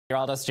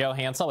Meteorologist Joe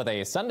Hansel with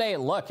a Sunday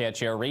look at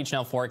your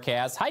regional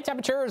forecast. High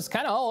temperatures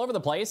kind of all over the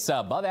place,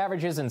 above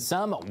averages in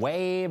some,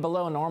 way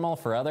below normal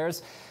for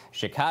others.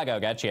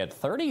 Chicago got you at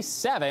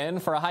 37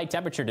 for a high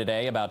temperature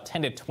today, about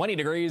 10 to 20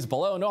 degrees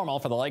below normal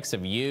for the likes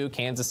of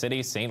Kansas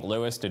City, St.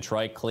 Louis,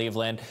 Detroit,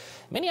 Cleveland.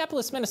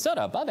 Minneapolis,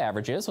 Minnesota above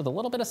averages with a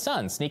little bit of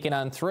sun sneaking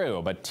on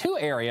through. But two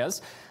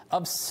areas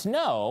of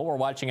snow we're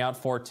watching out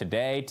for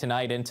today,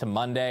 tonight into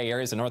Monday.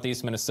 Areas of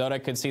northeast Minnesota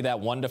could see that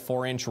 1 to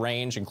 4 inch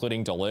range,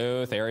 including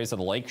Duluth, areas of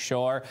the Lake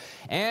Shore,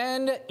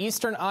 and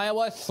eastern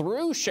Iowa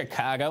through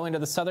Chicago into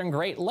the southern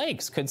Great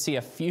Lakes could see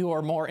a few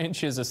or more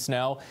inches of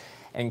snow,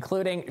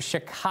 including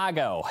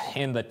Chicago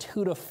in the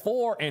 2 to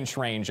 4 inch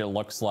range, it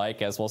looks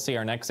like, as we'll see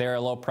our next area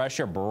low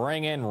pressure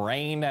bring in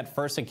rain at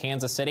first in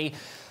Kansas City.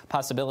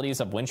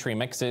 Possibilities of wintry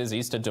mixes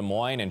east of Des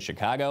Moines and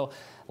Chicago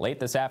late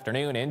this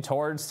afternoon in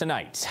towards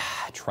tonight.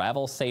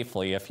 Travel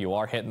safely if you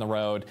are hitting the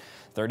road.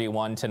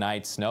 31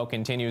 tonight. Snow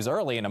continues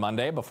early into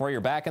Monday before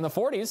you're back in the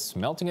 40s,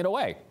 melting it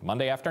away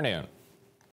Monday afternoon.